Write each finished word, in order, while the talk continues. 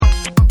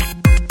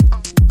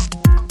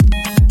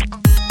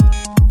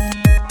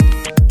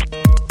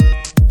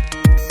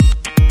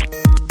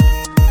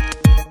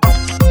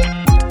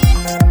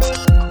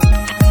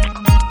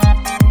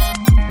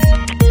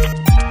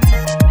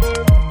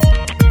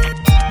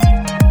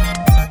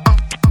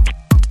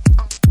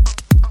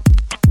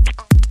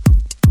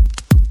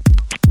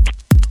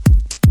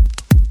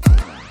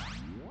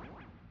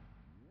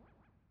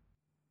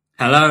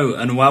Hello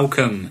and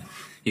welcome.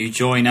 You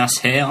join us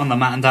here on the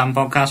Matt and Dan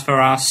podcast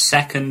for our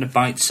second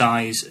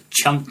bite-size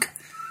chunk.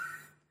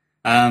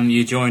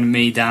 You join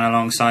me, Dan,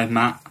 alongside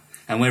Matt,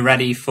 and we're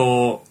ready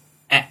for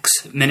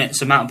X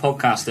minutes amount of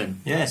podcasting.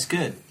 Yeah, it's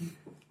good.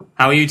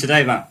 How are you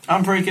today, Matt?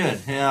 I'm pretty good.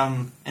 Yeah,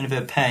 I'm in a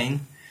bit of pain.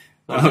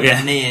 Got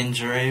a knee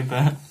injury,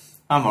 but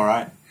I'm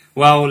alright.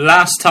 Well,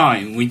 last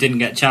time we didn't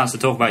get a chance to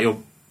talk about your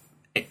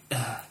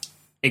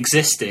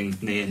existing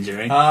knee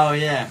injury. Oh,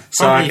 yeah.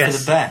 So Probably I guess... for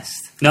the best.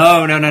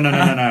 No.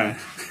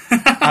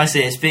 I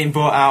see, it's being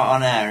brought out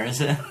on air,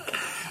 is it?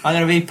 I'm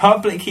going to be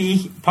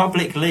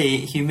publicly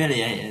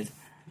humiliated.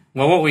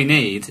 Well, what we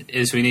need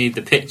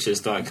the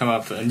pictures to come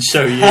up and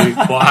show you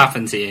what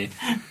happened to you.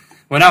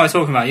 Well, now we're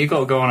talking about it, you've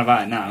got to go on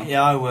about it now.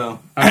 Yeah, I will.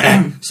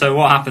 Okay, so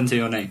what happened to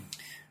your knee?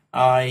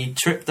 I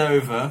tripped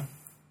over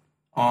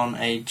on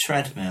a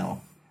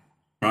treadmill.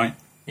 Right.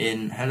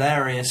 In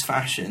hilarious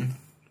fashion,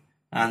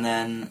 and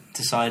then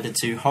decided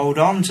to hold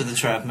on to the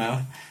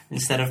treadmill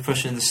instead of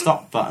pushing the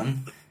stop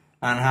button,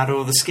 and had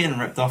all the skin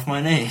ripped off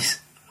my knees.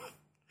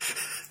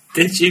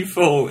 Did you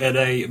fall in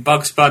a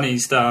Bugs Bunny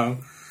style?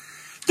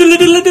 No.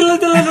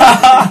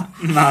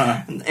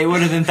 It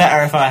would have been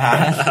better if I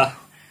had.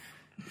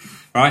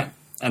 Right,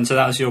 and so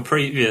that was your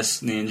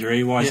previous knee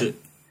injury. Why is it?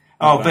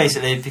 Oh,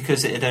 basically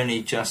because it had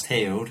only just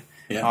healed.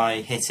 Yeah.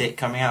 I hit it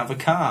coming out of a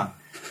car,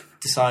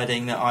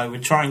 deciding that I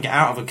would try and get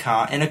out of a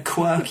car in a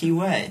quirky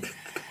way.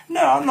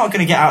 No, I'm not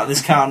going to get out of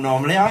this car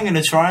normally. I'm going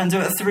to try and do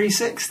it at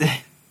 360.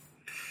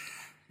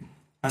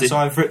 And so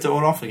I've ripped it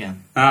all off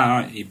again. Ah,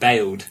 right, you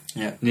bailed.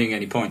 Yeah. You didn't get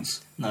any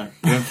points. No.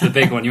 You went for the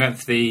big one. You went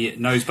for the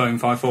nosebone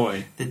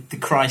 540. The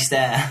Christ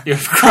Air. You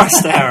went for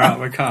Christ Air out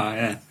of a car,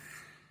 yeah.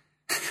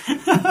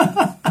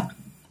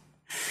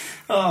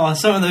 Oh,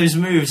 some of those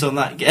moves on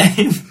that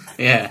game.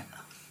 Yeah.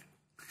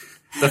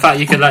 The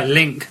fact you could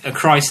link a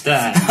Christ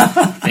Air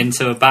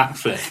into a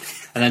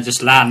backflip and then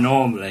just land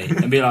normally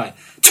and be like,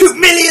 2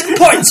 million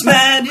points,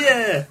 man,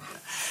 yeah.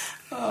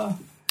 Oh.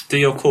 Do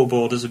your Cool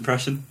Borders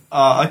impression.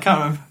 Oh, I can't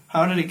remember.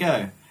 How did it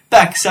go?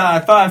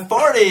 Backside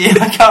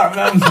 540. I can't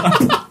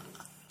remember.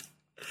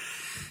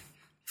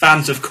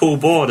 Fans of Cool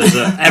Borders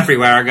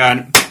everywhere are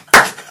going,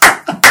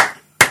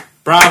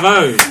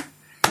 bravo.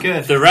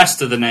 Good. The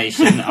rest of the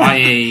nation,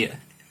 i.e.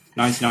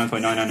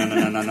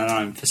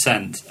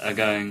 99.99999% are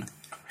going,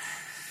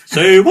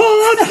 say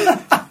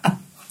what?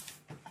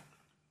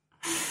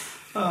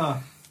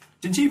 Oh.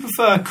 Did you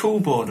prefer Cool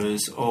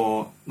Borders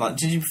or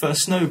did you prefer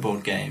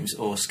snowboard games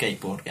or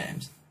skateboard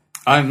games?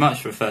 I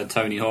much preferred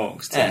Tony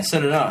Hawk's to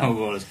so did I. Cool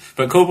Borders.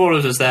 But Cool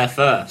Borders was there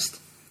first.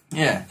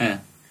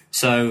 Yeah.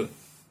 So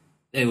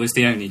it was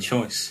the only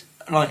choice.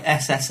 Like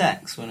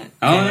SSX when it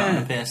came out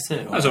on the PS2.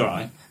 That was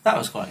alright. That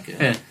was quite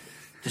good. Yeah.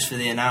 Just for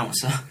the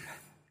announcer.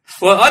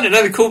 Well, I don't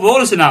know, the Cool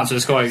Borders announcer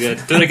was quite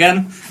good. Do it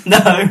again.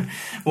 No.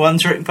 One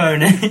trick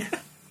pony.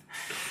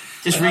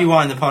 Just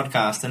rewind the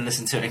podcast and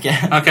listen to it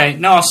again. Okay,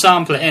 no, I'll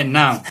sample it in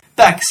now.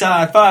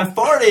 Backside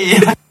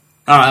 540! Alright,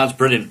 that's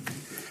brilliant.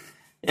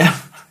 Yeah.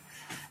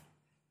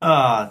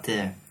 Oh,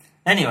 dear.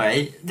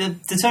 Anyway, the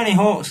Tony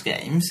Hawk's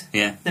games,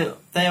 yeah,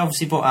 they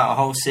obviously brought out a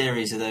whole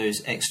series of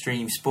those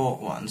extreme sport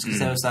ones, because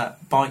there was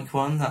that bike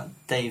one, that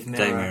Dave Mirra.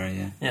 Dave Mirra,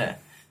 yeah. Yeah.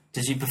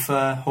 Did you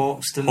prefer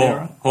Hawks to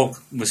Mirra?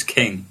 Hawk was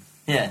king.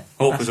 Yeah.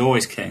 Hawk was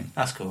always king.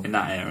 That's cool. In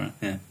that era,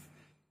 yeah.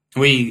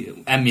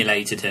 We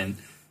emulated him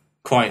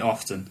quite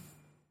often.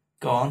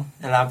 Go on,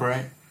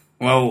 elaborate.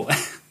 Well,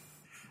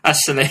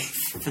 actually...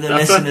 For the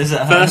listeners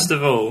at home. First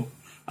of all,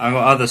 I've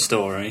got other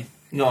story.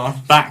 Go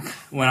on. Back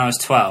when I was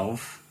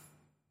 12,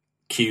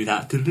 cue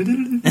that.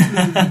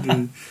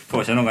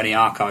 Fortunately, I don't got any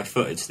archive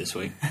footage this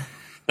week.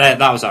 That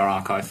was our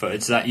archive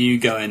footage, that you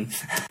going...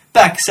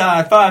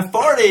 Backside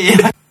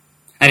 540!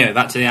 Anyway,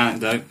 back to the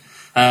anecdote.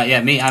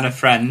 Me and a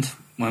friend,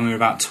 when we were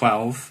about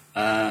 12,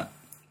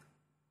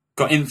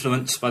 got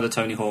influenced by the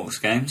Tony Hawk's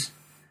games.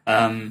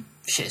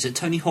 Is it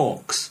Tony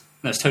Hawk's?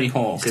 No, it's Tony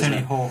Hawk, isn't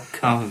it? Hawk.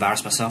 Oh, I've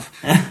embarrassed myself.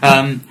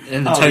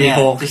 In the Tony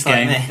Hawk's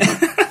game. Like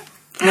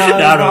no,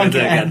 I don't want to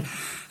do it again.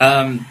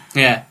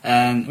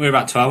 And we were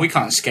about 12. We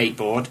can't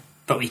skateboard,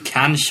 but we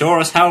can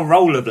sure as hell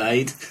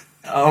rollerblade.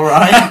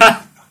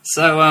 Alright.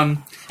 So,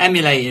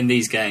 emulating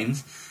these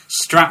games,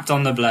 strapped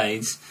on the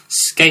blades,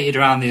 skated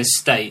around the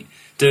estate,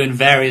 doing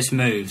various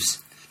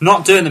moves.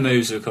 Not doing the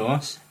moves, of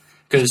course,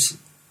 because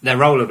they're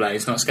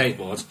rollerblades, not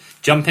skateboards.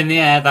 Jump in the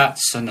air,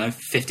 that's,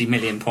 50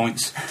 million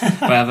points.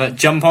 Whatever.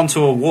 Jump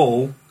onto a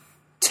wall,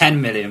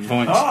 10 million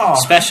points. Oh.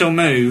 Special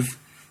move,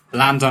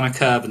 land on a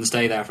curb and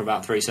stay there for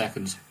about 3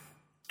 seconds.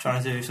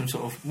 Trying to do some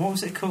sort of... What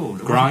was it called?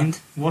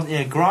 Grind?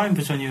 Grind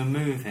was when you were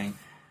moving.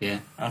 Yeah.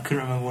 I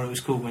couldn't remember what it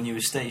was called when you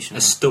were stationary.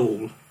 A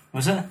stall.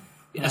 Was it?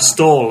 A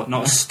stall,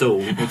 not a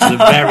stool, which is a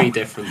very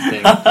different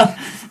thing.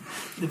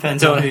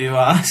 Depends on who you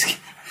ask.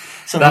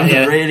 Someone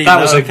with really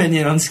low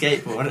opinion on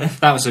skateboarding.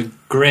 That was a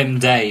grim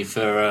day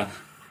for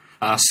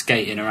our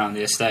skating around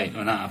the estate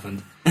when that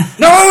happened.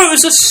 No, it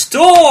was a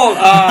stall!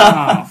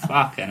 Oh,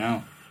 fucking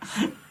hell.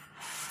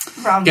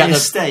 Around the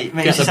estate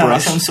makes you sound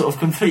like some sort of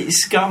complete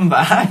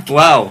scumbag.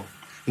 Well,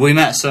 we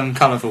met some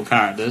colourful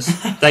characters.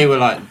 They were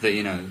like the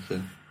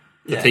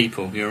the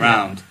people you're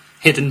around.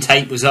 Hidden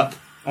tape was up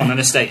on an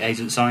estate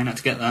agent sign. Had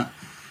to get that.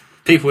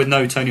 People with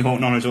no Tony Hawk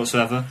knowledge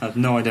whatsoever have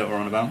no idea what we're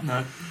on about.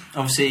 No.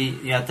 Obviously,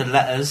 you had the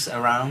letters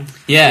around.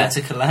 Yeah. You had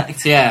to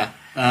collect. Yeah.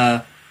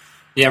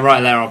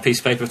 Right there on a piece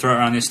of paper, throw it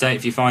around the estate.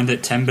 If you find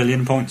it, 10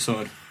 billion points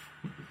sorted.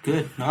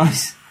 Good,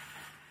 nice.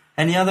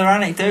 Any other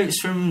anecdotes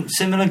from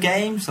similar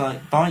games,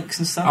 like bikes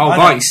and stuff?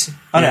 Bikes.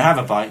 I don't have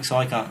a bike, so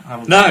I can't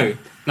have a No,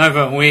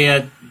 but we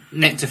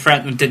nicked a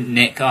friend. Didn't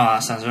nick. Oh,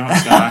 that sounds wrong.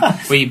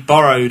 We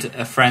borrowed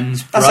a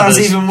friend's brother's. That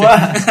sounds even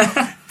worse.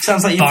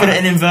 Sounds like you put it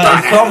in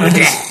inverted commas.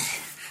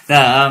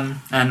 No,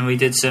 and we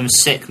did some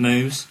sick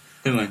moves,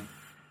 didn't we?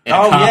 In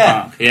a car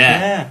park.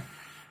 Yeah.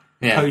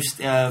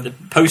 The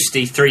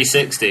Postie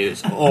 360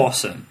 was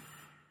awesome.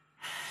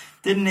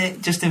 Didn't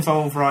it just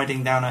involve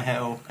riding down a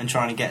hill and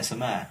trying to get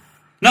some air?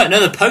 No,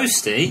 the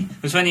Postie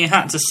was when you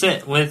had to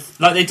sit with,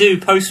 like they do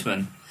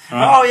postmen.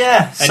 Right? Oh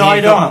yeah, And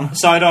side on.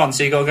 Side on,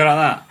 so you got to go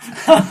like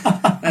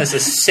that. That's a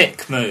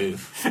sick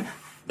move.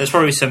 There's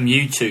probably some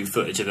YouTube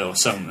footage of it or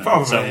something.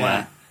 Probably, somewhere.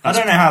 Yeah. I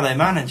don't know how they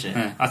manage it.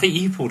 Yeah. I think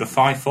you pulled a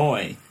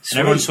 540. Sweet. And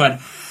everyone just went,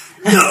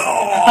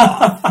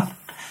 no!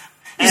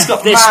 He's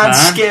got this mad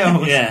man.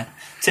 skills. Yeah.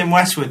 Tim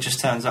Westwood just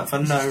turns up for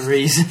no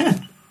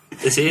reason.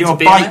 Your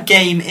bike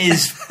game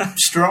is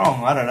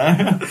strong, I don't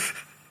know.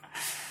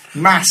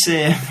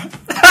 Massive.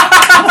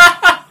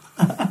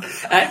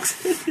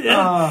 Excellent. Yeah.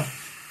 Oh,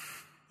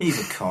 he's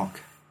a cock.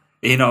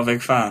 You're not a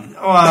big fan?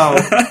 Well,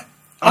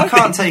 I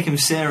can't take him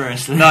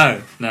seriously.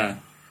 No.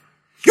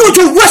 You're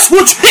the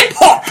Westwood's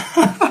hip-hop!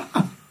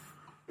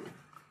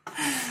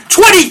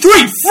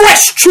 23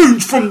 fresh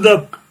tunes from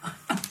the...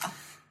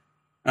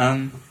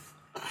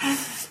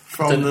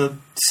 From the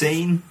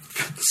scene?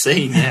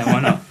 Scene, yeah, why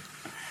not?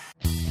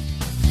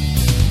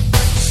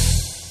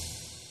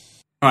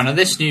 Right, now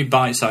this new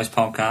bite-sized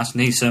podcast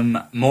needs some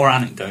more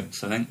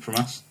anecdotes, I think, from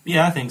us.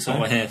 Yeah, I think so.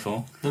 What we're here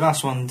for. The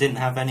last one didn't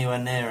have anywhere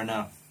near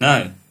enough.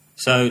 No.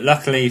 So,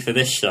 luckily for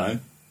this show,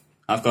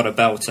 I've got a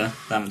belter that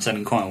I haven't said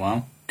in quite a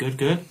while.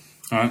 Good.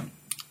 Alright.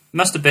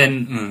 Must have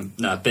been,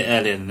 a bit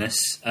earlier than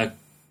this.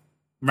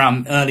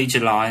 Around early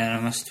July,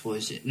 and what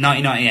is it?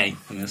 1998,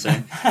 I'm going to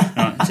say.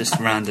 Right, just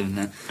random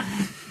there.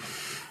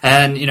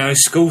 And,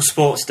 school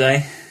sports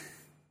day.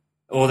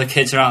 All the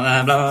kids are out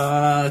there, blah,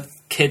 blah, blah.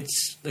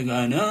 Kids are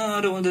going, oh,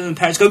 I don't want to do it. And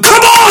parents go,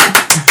 come on!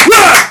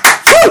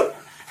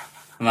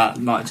 And that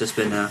might have just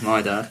been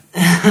my dad.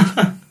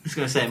 I was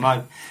going to say,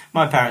 my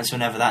parents were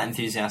never that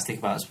enthusiastic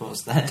about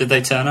sports day. Did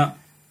they turn up?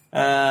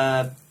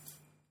 I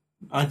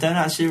don't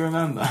actually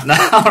remember. No,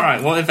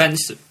 alright, what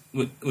events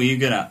were you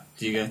good at?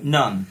 Did you go?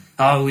 None.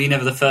 Oh, were you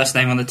never the first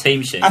name on the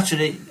team sheet?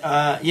 Actually,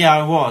 yeah,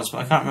 I was, but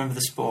I can't remember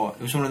the sport.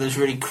 It was one of those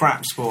really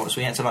crap sports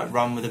where you had to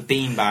run with a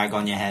beanbag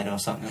on your head or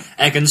something.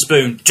 Egg and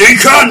spoon.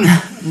 Deacon!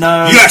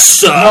 No. Yes,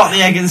 sir! Not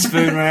the egg and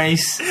spoon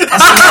race.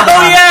 That's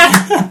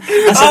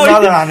another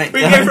another anecdote.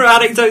 We go from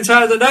anecdote to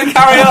anecdote. No,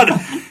 carry on.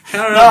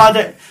 No, I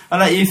don't. I'll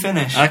let you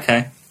finish.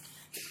 Okay.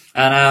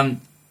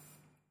 And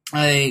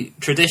a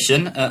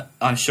tradition,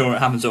 I'm sure it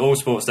happens at all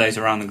sports days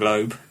around the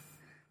globe,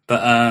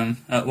 but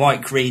at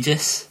White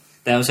Regis,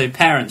 there was a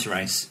parents'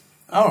 race.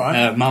 All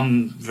right.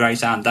 Mum's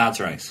race and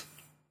dad's race.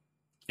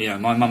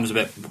 My mum's a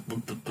bit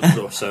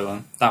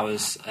so that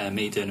was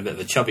me doing a bit of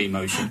a chubby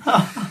motion.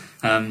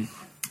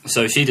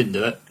 So she didn't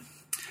do it.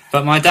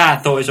 But my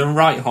dad thought it was a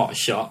right hot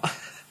shot.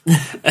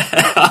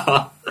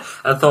 I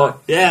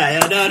thought,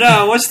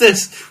 no, what's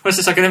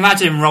this? I can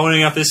imagine him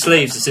rolling up his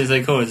sleeves as soon as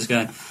they call it, just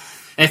going,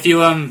 if you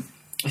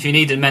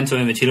need a mental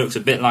image, he looks a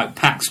bit like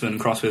Paxman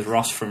crossed with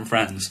Ross from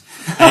Friends.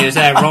 And he was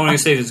there rolling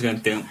his sleeves,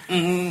 just going,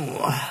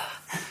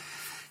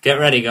 get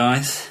ready,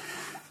 guys.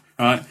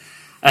 Right.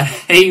 And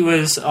he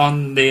was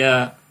on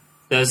the,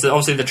 there's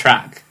obviously the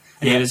track.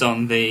 And he was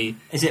on the...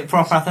 Is it a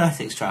proper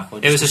athletics track?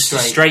 Or just it was a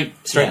straight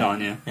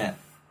line, yeah. Yeah.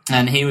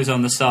 And he was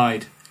on the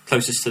side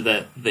closest to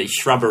the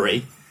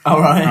shrubbery.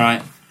 All right.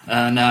 Right.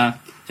 And so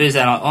he was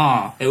there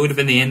like, it would have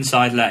been the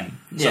inside lane.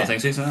 Sort of thing.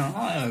 So he's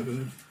like,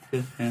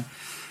 good, yeah.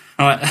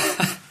 All right.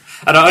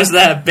 And I was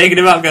there bigging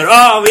him up going,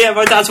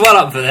 my dad's well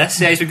up for this.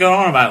 Yeah, he's been going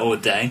on about it all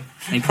day.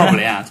 And he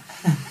probably had.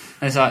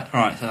 And it's like, all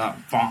right, so like,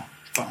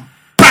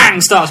 bang,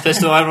 starts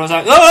pistol. Everyone's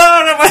like,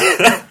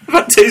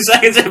 about 2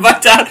 seconds in, my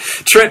dad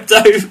tripped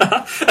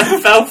over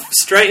and fell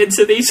straight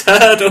into these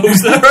hurdles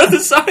that were on the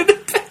side of the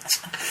pitch.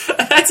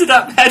 I ended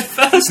up head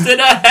first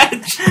in a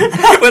hedge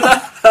with a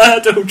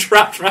hurdle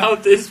trapped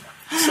round his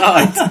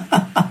side.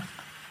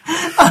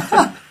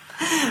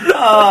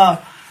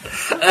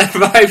 And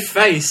my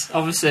face,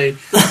 obviously,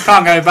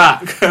 can't go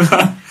back.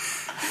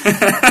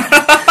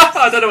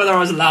 I don't know whether I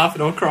was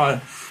laughing or crying.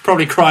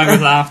 Probably crying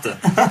with laughter.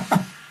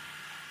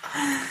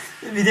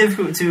 It'd be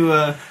difficult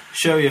to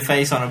show your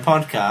face on a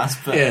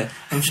podcast, but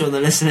I'm sure the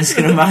listeners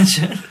can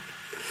imagine.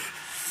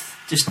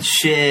 Just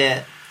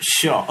sheer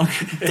shock,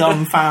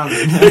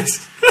 dumbfounded.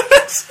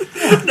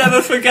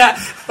 Never forget.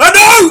 Oh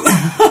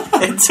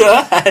no! Into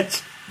a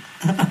hedge.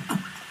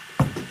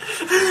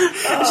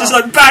 It's just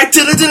like bang.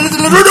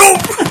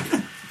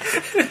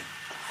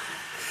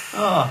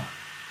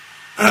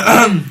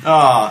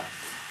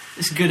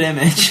 It's a good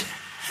image.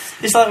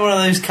 It's like one of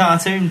those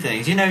cartoon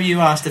things. You know, you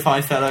asked if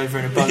I fell over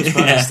in a Bugs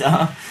Bunny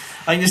star.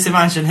 I can just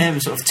imagine him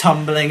sort of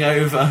tumbling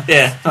over.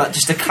 Yeah. Like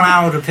just a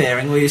cloud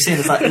appearing where you see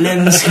there's like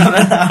limbs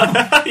coming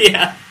out.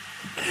 Yeah.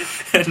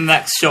 The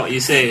next shot you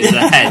see is a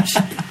hedge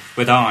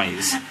with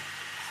eyes.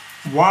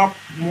 Wop,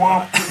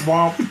 wop,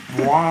 wop,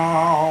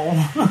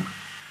 wow.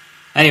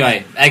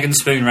 Anyway, egg and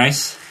spoon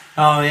race.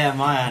 Oh yeah,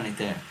 my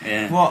anecdote.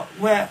 Yeah.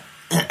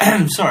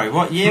 Sorry,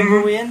 what year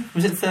were we in?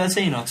 Was it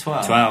 13 or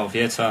 12? 12,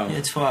 year 12.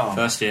 Year 12.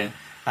 First year.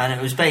 And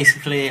it was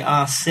basically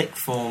our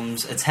sixth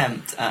form's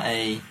attempt at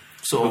a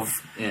sort of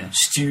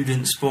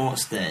student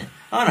sports day.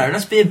 Oh no,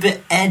 let's be a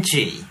bit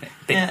edgy.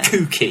 A bit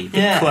kooky, a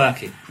bit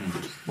quirky.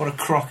 What a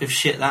crock of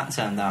shit that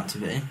turned out to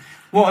be.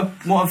 What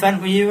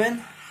event were you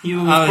in? You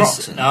were with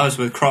Croxon? I was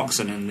with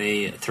Croxon in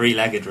the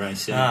three-legged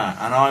race, yeah.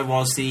 And I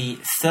was the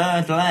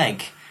third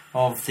leg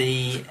of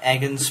the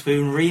egg and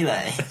spoon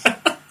relay.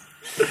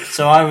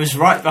 So I was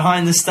right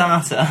behind the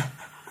starter.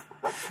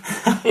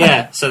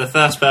 Yeah, so the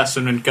first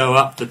person would go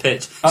up the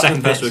pitch,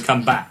 second person would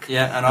come back.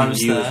 Yeah, and I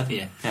was third.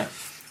 Yeah.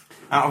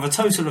 Out of a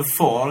total of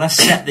 4, let's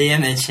set the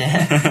image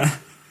here.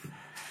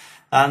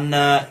 And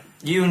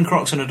you and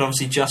Croxon had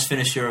obviously just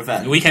finished your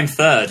event. We came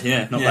third,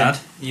 not bad.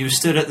 You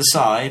stood at the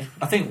side.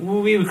 I think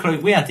we were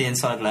close. We had the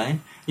inside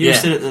lane. You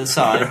stood at the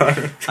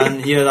side,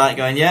 and you were like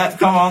going, "Yeah,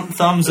 come on,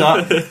 thumbs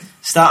up,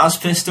 starter's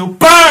pistol,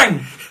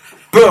 bang,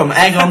 boom,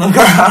 egg on the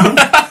ground."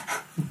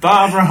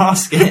 Barbara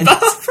Hoskins.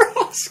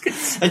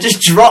 I just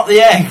dropped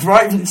the egg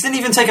right. Didn't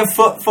even take a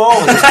foot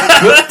forward.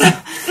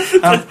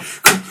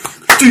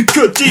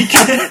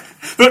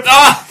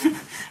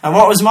 And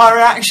what was my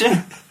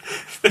reaction?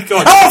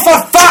 Oh,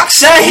 for fuck's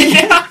sake!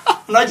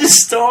 And I just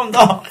stormed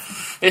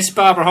off. It's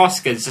Barbara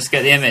Hoskins, just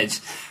get the image.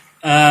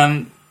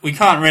 We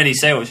can't really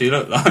say what she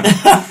looked like,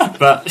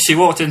 but she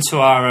walked into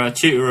our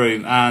tutor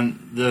room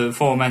and the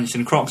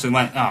aforementioned Croxon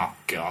went, "Oh,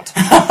 God."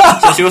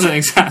 So she wasn't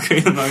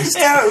exactly the most...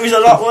 Yeah, it was a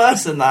lot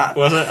worse than that.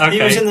 Was it? Okay.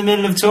 He was in the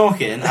middle of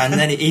talking and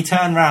then he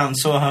turned round,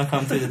 saw her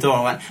come through the door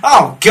and went,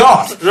 "Oh,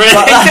 God!" Really?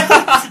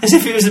 Like, as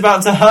if he was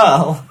about to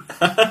hurl.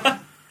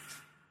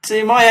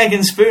 See, my egg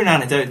and spoon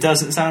anecdote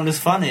doesn't sound as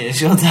funny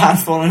as your dad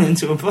falling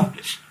into a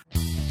bush.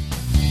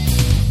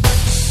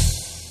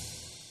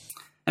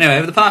 Anyway,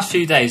 over the past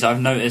few days,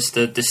 I've noticed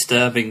a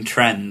disturbing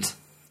trend.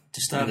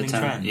 Disturbing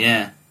trend?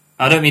 Yeah.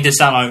 I don't mean to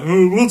sound like,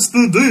 "Oh, what's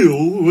the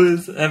deal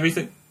with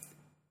everything?"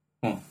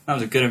 Well, that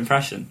was a good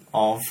impression.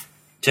 Of?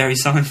 Jerry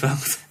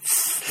Seinfeld.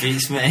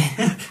 Beats me.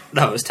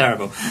 That was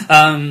terrible.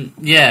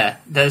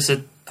 There's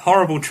a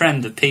horrible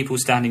trend of people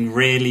standing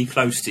really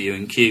close to you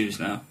in queues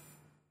now.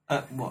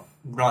 What?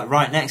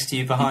 Right next to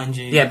you, behind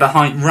you? Yeah,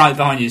 right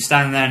behind you,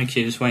 standing there in a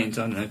queue, just waiting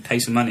to, I don't know, pay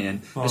some money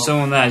in. There's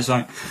someone there who's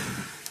like...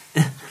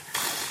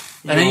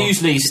 And they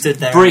usually stood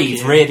there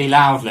breathe really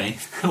loudly.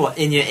 What,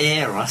 in your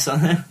ear or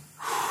something?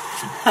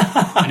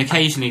 And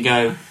occasionally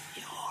go,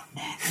 "You're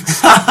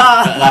next."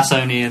 But that's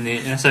only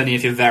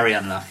if you're very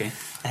unlucky.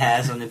 The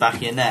hairs on the back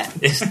of your neck.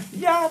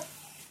 Yeah.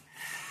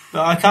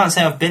 But I can't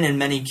say I've been in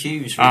many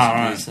queues recently,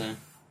 right. So...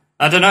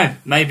 I don't know.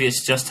 Maybe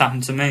it's just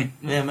happened to me.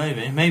 Yeah,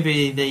 maybe.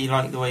 Maybe they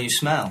like the way you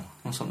smell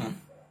or something.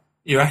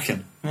 You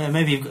reckon? Yeah,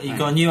 maybe you've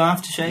got a new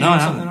aftershave or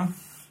something. Or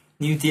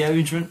new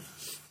deodorant.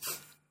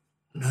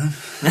 No.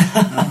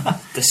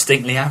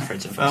 Distinctly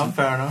average. Well,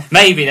 fair enough.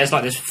 Maybe there's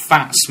like this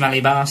fat, smelly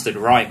bastard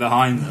right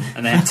behind them,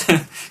 and they have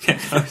to get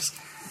close.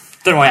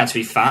 Don't know why it had to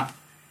be fat.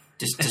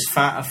 Just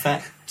fat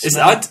effect.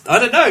 I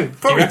don't know.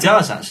 Probably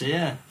does actually.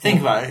 Yeah.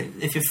 Think about it.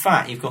 If you're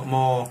fat, you've got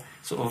more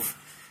sort of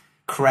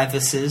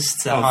crevices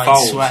to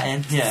hide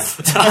sweating. Yeah.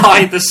 To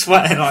hide the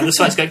sweating. Like the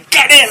sweat's going,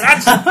 "Get in,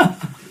 lads!"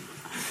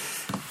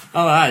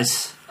 Oh, that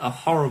is a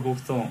horrible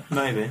thought.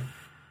 Maybe.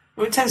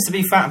 Well, it tends to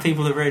be fat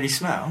people that really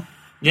smell.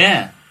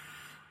 Yeah.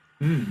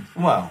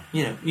 Well,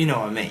 you know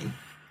what I mean.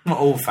 Not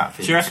all fat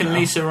people. Do you reckon smell.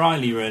 Lisa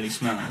Riley really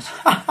smells?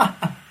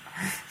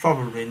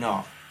 Probably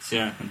not. Do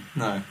you reckon?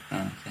 No. Oh,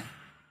 okay.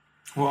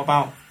 What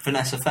about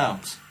Vanessa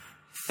Phelps?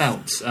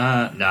 Phelps? No,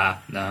 I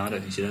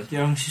don't think she does. Do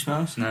you know she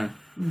smells? No.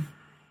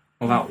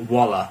 What about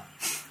Waller?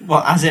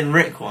 What, as in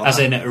Rik Waller? As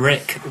in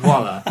Rik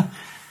Waller.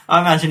 I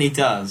imagine he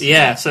does.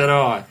 Yeah, so do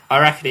I. I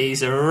reckon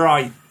he's a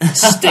right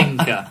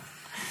stinker.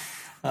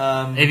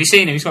 Have you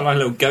seen him? He's got like a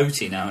little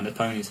goatee now and a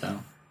ponytail.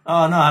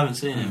 Oh, no, I haven't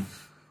seen him.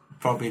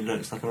 Probably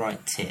looks like a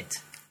right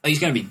tit. Oh, he's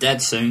going to be dead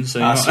soon, so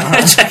you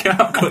might check him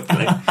out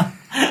quickly.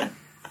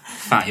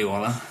 Fatty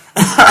Waller.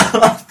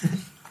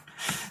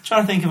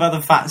 Trying to think of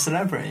other fat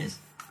celebrities.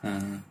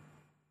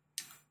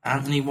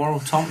 Anthony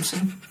Worrell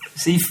Thompson.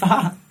 Is he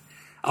fat?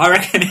 I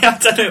reckon. I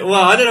don't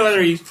know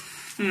whether he's.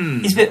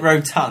 He's a bit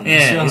rotund.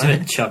 Yeah, he's a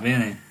bit chubby,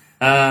 isn't he?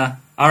 I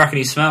reckon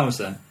he smells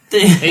though.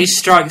 He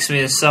strikes me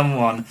as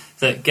someone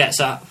that gets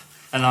up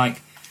and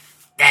like,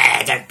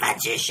 don't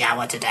fancy a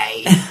shower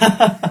today.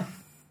 That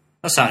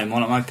sounded more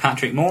like my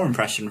Patrick Moore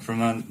impression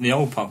from the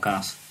old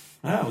podcast.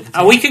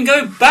 Oh, we can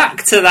go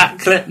back to that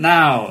clip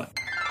now.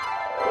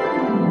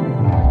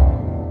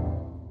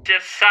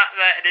 Just sat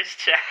there in his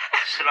chair.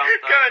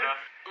 Good.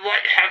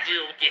 What have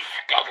you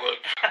discovered?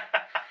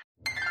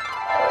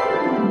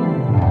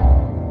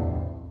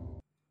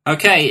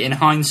 Okay. In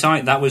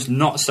hindsight, that was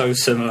not so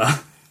similar.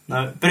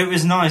 No, but it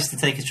was nice to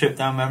take a trip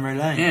down memory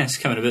lane. Yeah, it's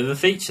becoming a bit of a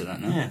feature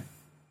then. Huh? Yeah.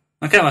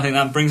 Okay, well, I think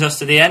that brings us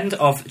to the end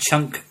of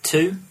Chunk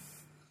 2.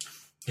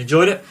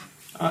 Enjoyed it?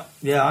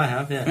 Yeah, I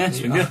have, yeah. Yeah, it's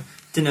been good.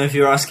 Didn't know if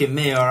you were asking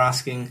me or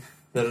asking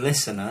the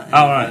listener.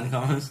 Oh, right.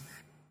 Comments.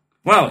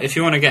 Well, if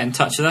you want to get in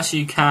touch with us,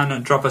 you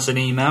can drop us an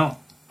email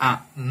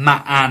at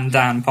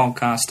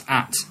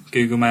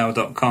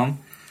mattanddanpodcast@googlemail.com.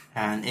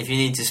 And if you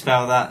need to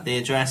spell that, the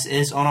address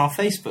is on our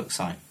Facebook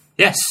site.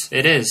 Yes,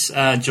 it is.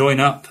 Join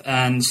up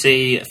and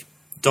see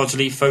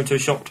dodgily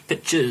photoshopped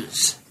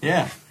pictures.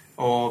 Yeah.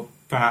 Or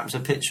perhaps a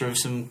picture of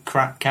some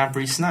crap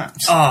Cadbury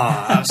snaps.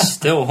 Oh, that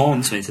still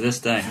haunts me to this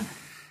day.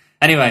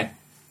 Anyway,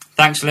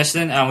 thanks for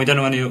listening, and we don't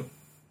know when you...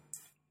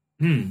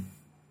 When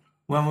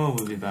will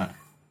we be back?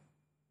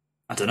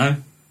 I don't know.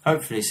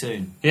 Hopefully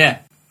soon. Yeah.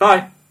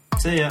 Bye.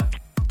 See ya.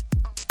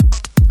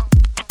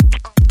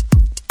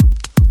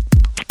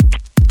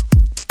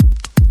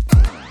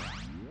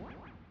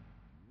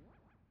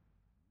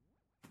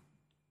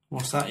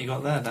 What's that you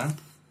got there, Dan?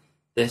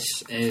 This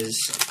is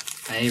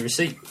a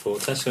receipt for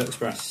Tesco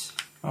Express.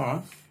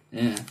 Alright.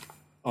 Yeah.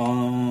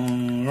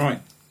 Right.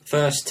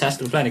 First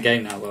test. We're playing a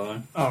game now, by the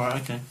way.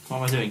 Alright, okay. What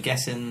am I doing?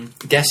 Guessing?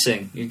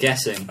 Guessing. You're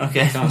guessing.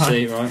 Okay. Can't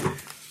see, right.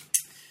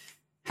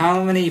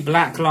 How many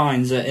black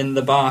lines are in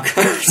the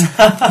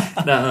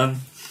barcode? No,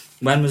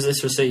 when was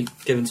this receipt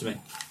given to me?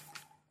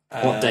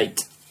 What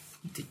date?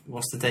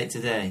 What's the date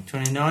today?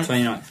 29th?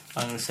 29th.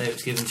 I'm going to say it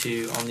was given to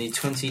you on the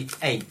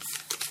 28th.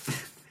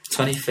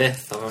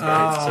 25th. Oh, okay.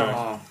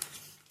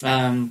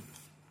 Sorry.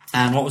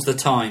 And what was the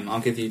time?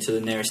 I'll give you to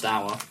the nearest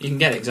hour. You can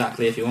get it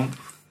exactly if you want.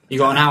 You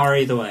got an hour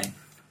either way.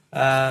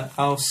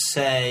 I'll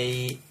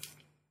say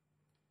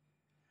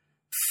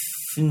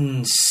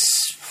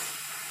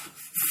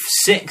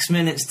 6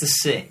 minutes to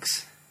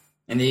 6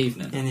 In the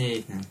evening. in the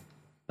evening.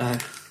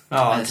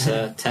 It's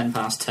 10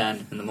 past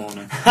 10 in the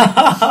morning.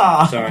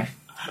 Sorry.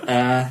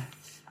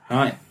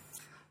 Right.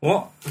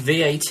 What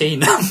VAT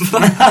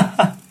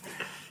number?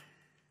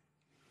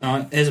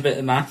 Alright, here's a bit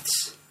of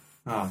maths.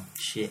 Oh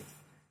shit!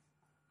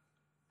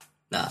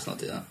 Nah, let's not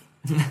do that.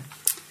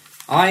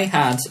 I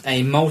had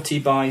a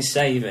multi-buy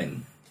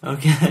saving.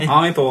 Okay.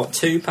 I bought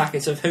 2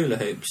 packets of hula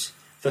hoops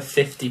for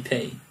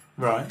 50p.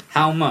 Right.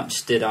 How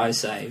much did I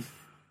save?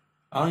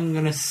 I'm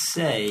gonna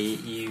say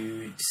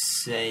you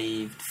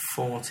saved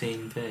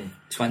 14p.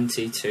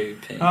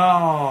 22p.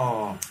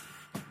 Oh.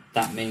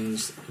 That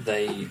means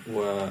they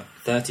were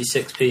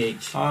 36p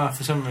each.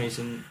 For some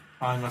reason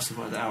I must have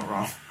worked it out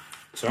wrong.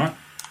 It's alright.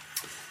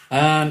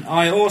 And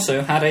I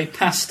also had a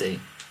pasty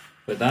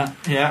with that.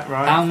 Yeah,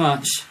 right. How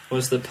much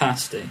was the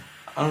pasty?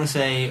 I'm gonna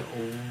say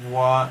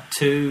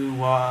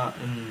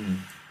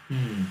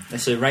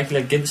It's a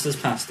regular Ginster's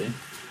pasty.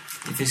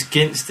 If it's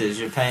Ginsters,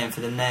 you're paying for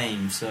the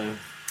name, so.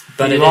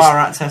 But you are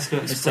at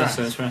Tesco Express. It's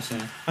Tesco Express,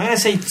 yeah. I'm gonna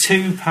say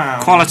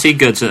 £2. Quality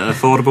goods at an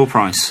affordable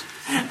price.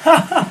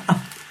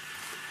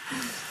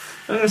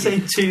 I'm gonna say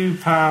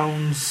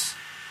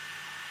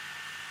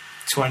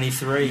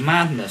 £2.23.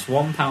 Madness,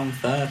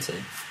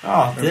 £1.30.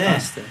 Oh for a dear.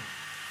 pasty.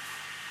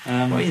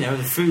 Well, you know,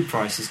 the food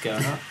price is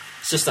going up.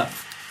 It's just that.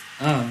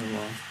 Oh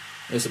well,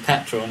 there's a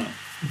petrol, not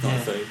Yeah.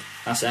 food.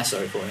 That's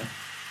Esso for you.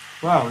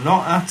 Well,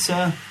 not at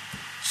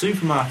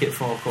supermarket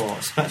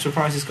forecourts. Petrol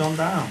price has gone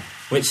down.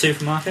 Which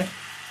supermarket?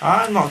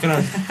 I'm not going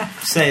to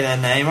say their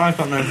name. I've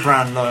got no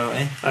brand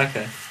loyalty.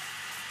 Okay.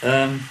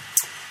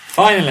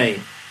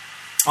 Finally,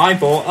 I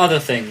bought other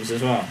things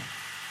as well.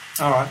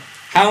 Alright.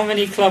 How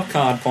many club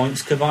card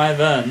points could I have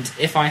earned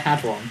if I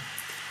had one?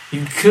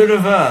 You could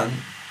have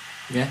earned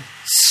Yeah.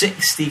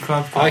 60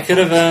 club card I could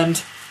have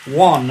points. earned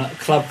 1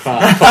 club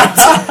card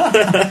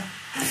point.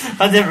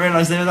 I didn't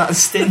realise they were that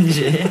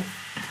stingy.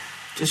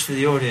 Just for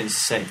the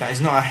audience's sake, that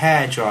is not a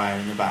hairdryer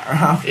in the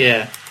background.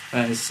 Yeah,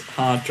 that is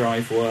hard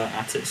drive work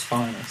at its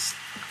finest.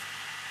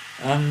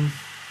 Well,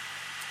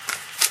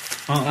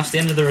 that's the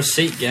end of the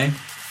receipt game.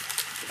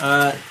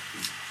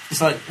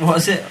 It's like, what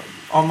is it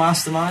on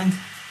Mastermind?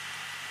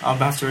 I'll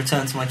have to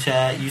return to my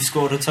chair. You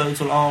scored a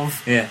total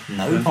of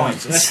no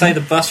points. Let's play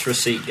the bus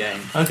receipt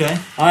game. Okay.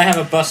 I have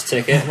a bus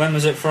ticket. When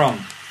was it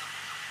from?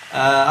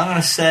 I'm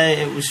going to say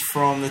it was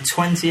from the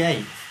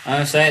 28th. I'm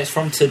going to say it's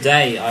from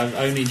today. I've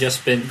only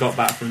just got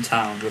back from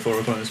town before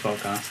recording this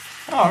podcast.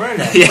 Oh,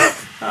 really? Yeah.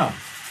 Oh.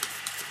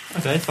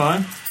 Okay,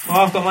 fine.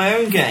 Well, I've got my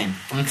own game.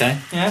 Okay.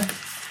 Yeah?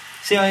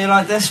 See how you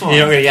like this one?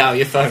 You're not going to get out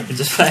your phone and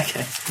just play a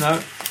game? No.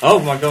 Oh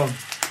my god.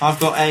 I've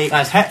got a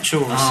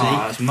petrol receipt.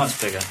 Oh, that's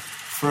much bigger.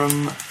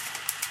 From...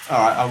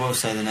 Alright, I will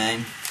say the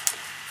name.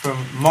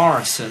 From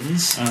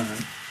Morrison's.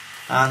 Uh-huh.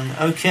 And,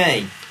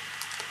 okay.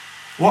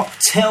 What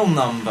till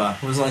number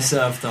was I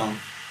served on?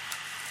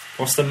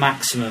 What's the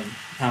maximum?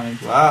 How many?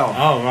 Wow.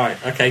 Oh, right.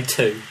 Okay,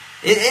 2.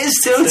 It is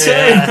still 2!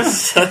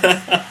 Yes.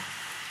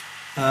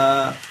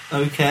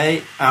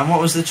 Okay. And what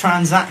was the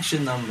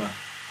transaction number?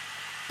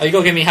 Oh, you got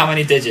to give me how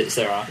many digits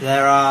there are.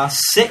 There are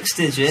 6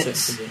 digits.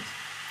 6 digits.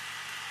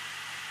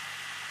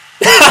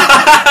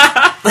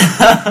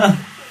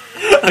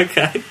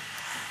 Okay.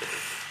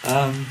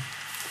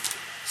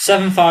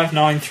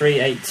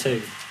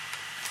 759382.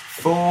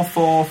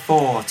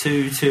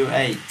 444228.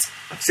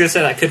 I was going to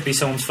say that could be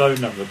someone's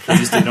phone number.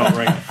 Please do not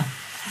ring it.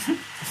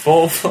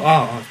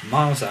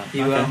 Miles out.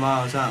 You were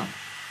miles out.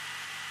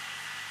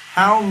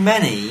 How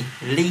many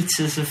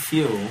litres of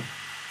fuel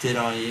did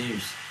I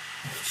use?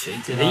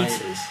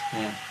 Litres?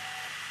 Yeah.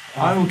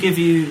 I will give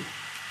you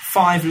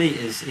 5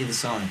 litres either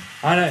side.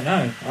 I don't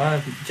know. I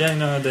have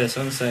genuinely no idea,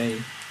 so I'm going to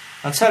say...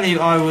 I'll tell you,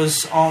 I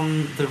was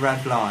on the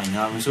red line.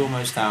 I was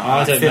almost out.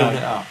 I don't filled know.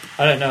 it up.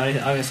 I don't know. I'm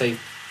going to say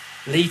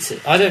litre.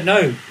 I don't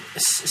know.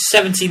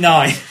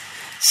 79.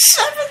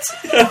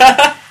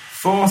 79?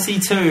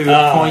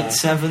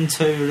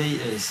 42.72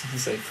 litres. I'm going to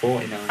say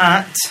 49.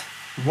 At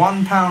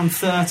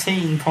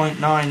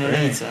 £1.13.9 a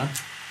litre.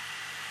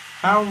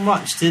 How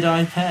much did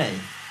I pay?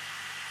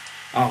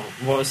 Oh,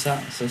 what was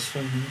that? So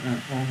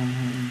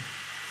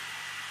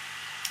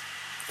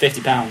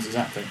 £50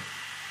 exactly.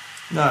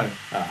 No.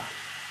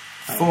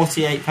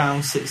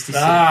 £48.66.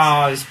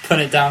 I was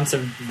putting it down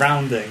to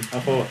rounding. I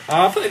thought,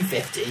 I'll put in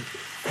 50.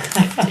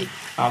 50.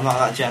 I'm not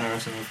that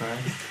generous, I'm afraid.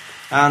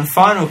 And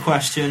final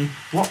question,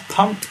 what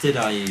pump did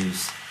I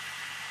use?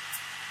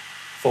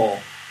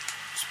 4.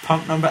 It's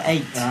pump number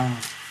 8. Oh.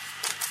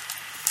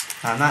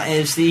 And that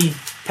is the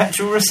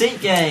petrol receipt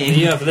game.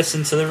 You have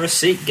listened to the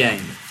receipt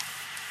game.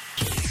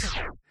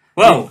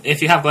 Well,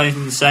 if you have got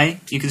anything to say,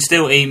 you can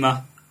still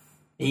email.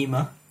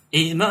 Email.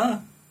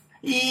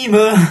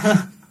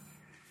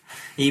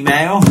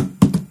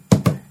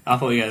 I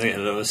thought you were going to get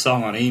a little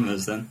song on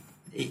emas then.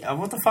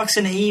 What the fuck's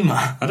an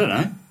ema? I don't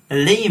know. A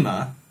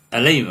lemur? A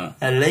lemur?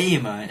 A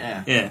lemur,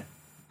 yeah. Yeah.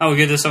 Oh, we're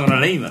going to do a song on a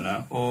lemur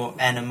now. Or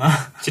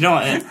enema. Do you know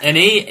what? An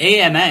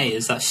EMA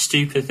is that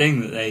stupid thing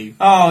that they...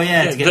 Oh,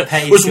 yeah, to get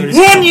paid. Was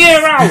 1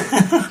 year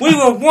out! We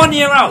were 1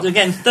 year out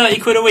again, 30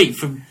 quid a week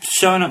for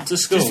showing up to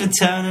school. Just for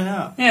turning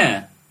up.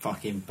 Yeah.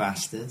 Fucking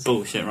bastards.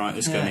 Bullshit, right?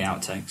 Let's go in the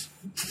outtakes.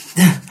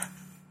 Yeah!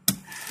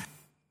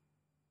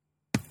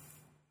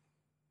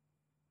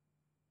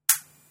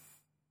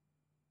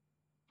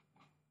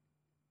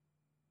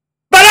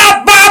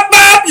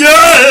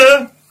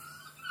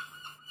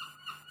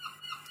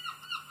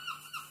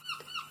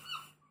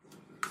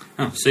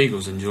 Oh,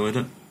 seagulls enjoyed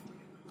it.